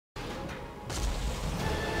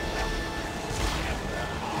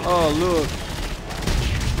Oh, look.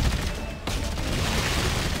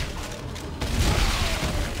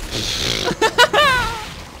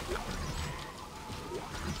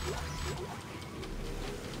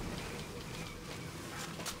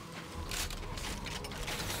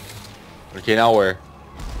 Okay, now where?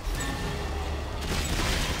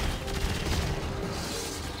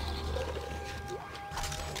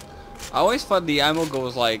 I always thought the ammo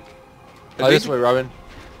goes like... Oh, this way, Robin.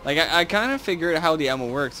 Like, I kind of figured how the ammo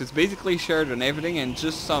works. It's basically shared on everything, and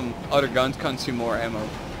just some other guns consume more ammo.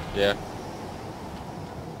 Yeah.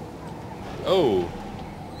 Oh.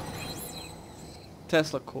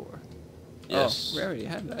 Tesla core. Yes. Oh, we already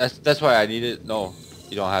had that. That's why I need it. No,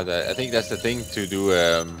 you don't have that. I think that's the thing to do.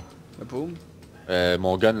 The boom?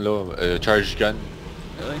 Mon gun là, charged gun.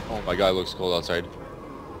 Really? Oh my god, it looks cold outside.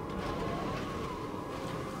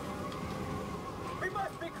 We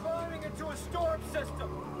must be climbing into a storm system.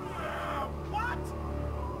 What?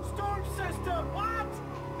 Storm system? What?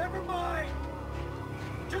 Never mind.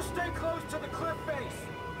 Just stay close to the cliff face.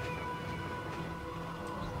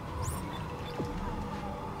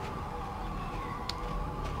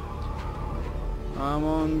 I'm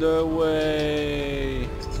on the way.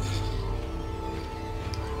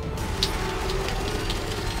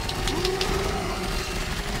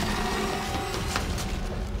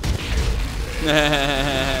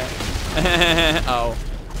 Oh.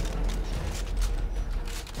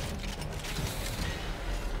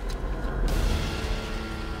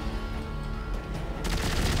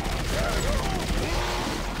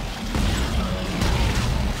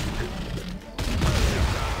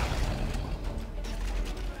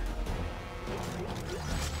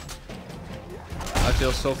 I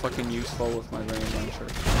feel so fucking useful with my grenade launcher.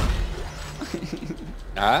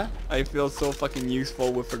 Huh? I feel so fucking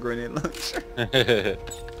useful with a grenade launcher.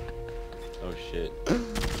 Oh shit.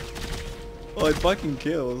 Well, it fucking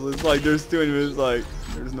kills. It's like there's two enemies, like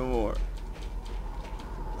there's no more.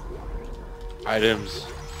 Items.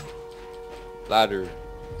 Ladder.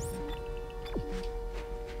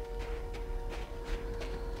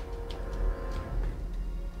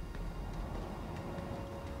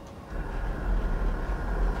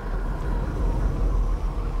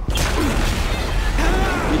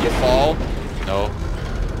 Did you fall? No.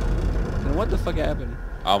 And what the fuck happened?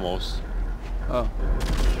 Almost. Oh.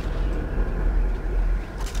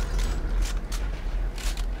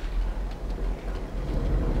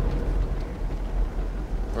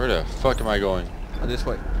 Where the fuck am I going? Oh, this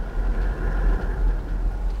way.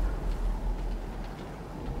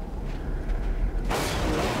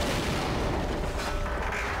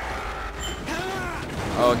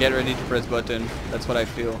 Oh, get ready to press button. That's what I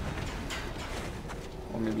feel.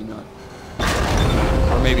 Or maybe not.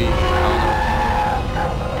 Or maybe, I don't know.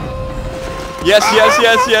 Yes, yes,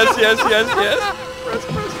 yes, yes, yes, yes, yes. Press,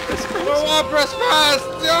 press, press, press. I want press fast!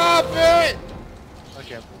 Stop it!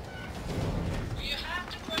 Okay. You have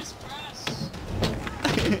to press press.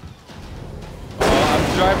 Oh, I'm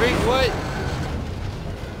driving? What?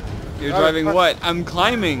 You're driving what? I'm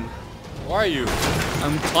climbing. Where are you?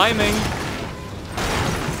 I'm climbing.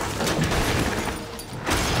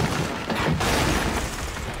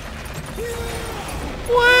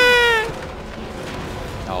 What?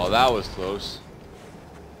 Oh, that was close.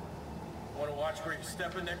 Want to watch where you're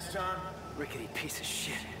stepping next time? Rickety piece of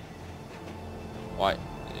shit. Ouais,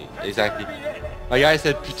 That's exactly. gotta be it. My guy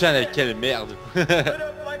said putain de quelle merde. Lit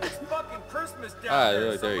up like it's fucking Christmas down Ah, there.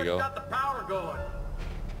 there you Somebody go. got the power going.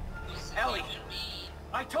 Ellie,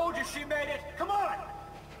 I told you she made it. Come on.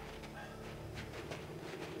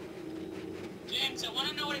 James, I want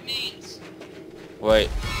to know what it means. Wait.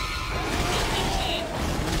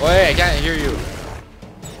 Wait, I can't hear you.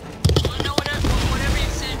 I want to know whatever you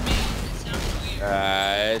said means. It sounds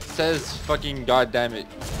weird. It says fucking goddamn it.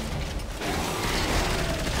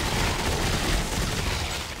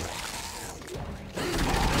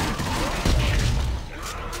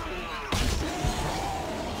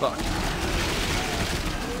 Fuck.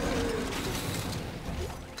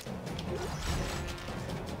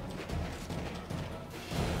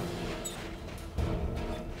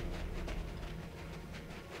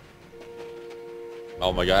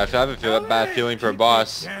 Oh my god, I have a bad feeling for a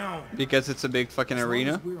boss. Down. Because it's a big fucking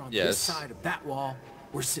arena? We're on Yes. this side of that wall.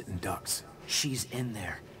 We're sitting ducks. She's in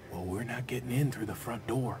there. Well, we're not getting in through the front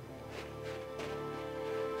door.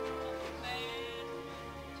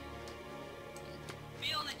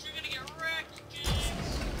 Feel that you're gonna get wrecked,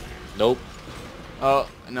 James. Nope. Oh,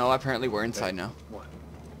 no, apparently we're inside now. What?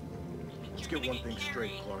 Let's You're get gonna one thing get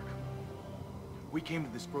straight, carried. Clark. We came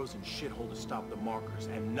to this frozen shithole to stop the markers,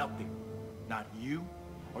 and nothing, not you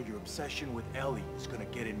or your obsession with Ellie, is gonna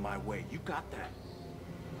get in my way. You got that?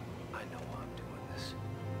 I know why I'm doing this.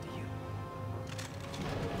 You.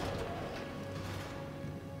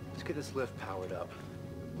 Let's get this lift powered up.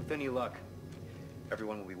 With any luck,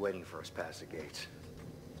 everyone will be waiting for us past the gates.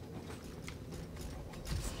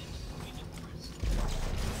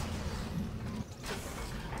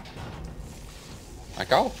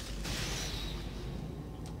 Go.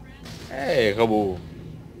 Hey, Robo.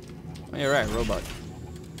 Oh, you're right, robot.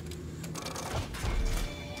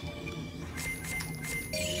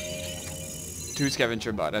 Two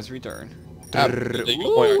scavenger bot has returned.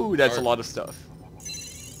 Ooh, that's a lot of stuff.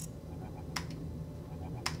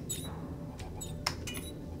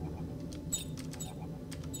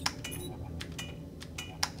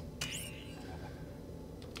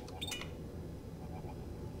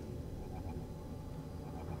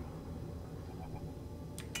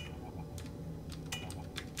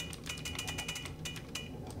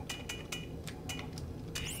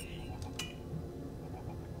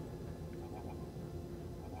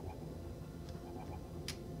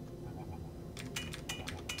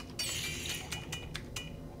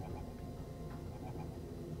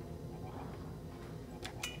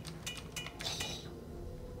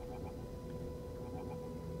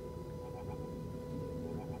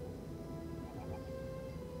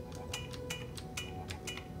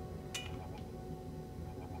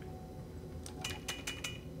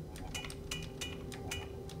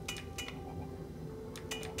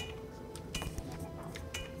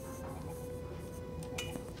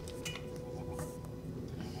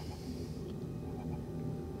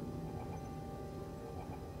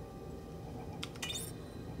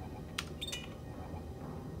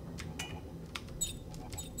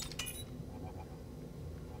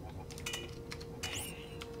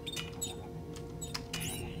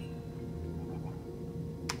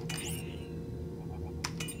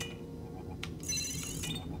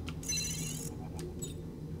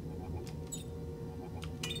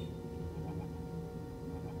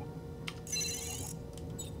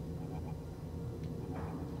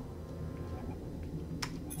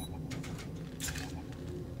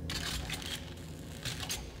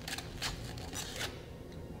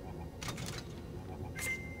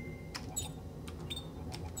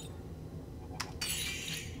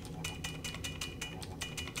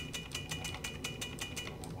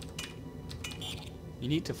 You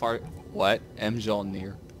need to fart. What? Mjol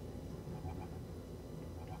near.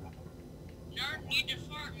 Nerd need to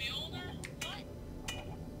fart me older? What?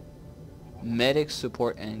 Medic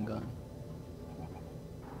support and gun.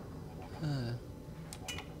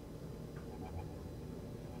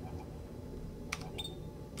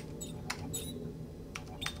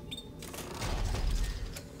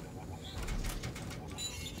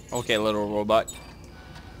 Okay, little robot.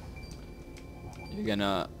 You're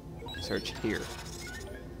gonna search here. See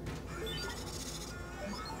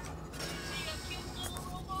that cute little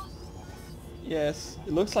robot? Yes,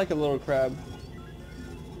 it looks like a little crab.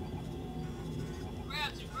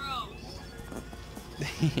 Crabs are gross.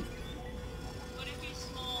 But if he's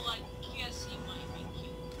small like Kiss, he might be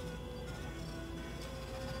cute.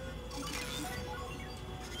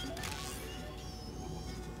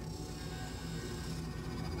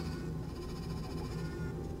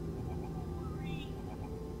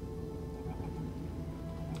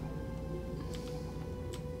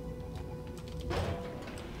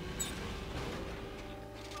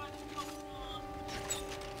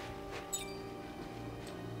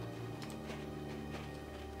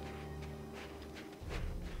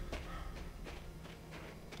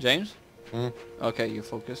 James? Hmm? Okay, you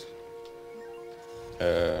focused.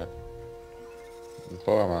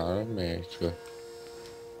 Forma, make sure.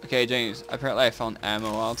 Okay, James. Apparently I found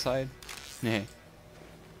ammo outside. Nah.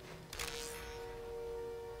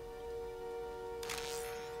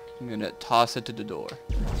 I'm gonna toss it to the door.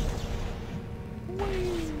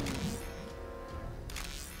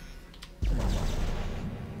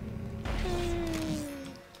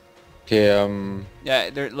 Okay, Yeah,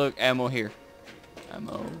 there. Look, ammo here.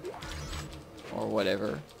 Ammo. Or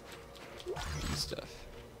whatever. And stuff.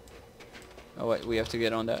 Oh wait, we have to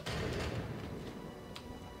get on that.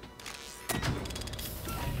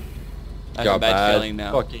 I have a bad feeling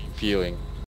now. fucking feeling.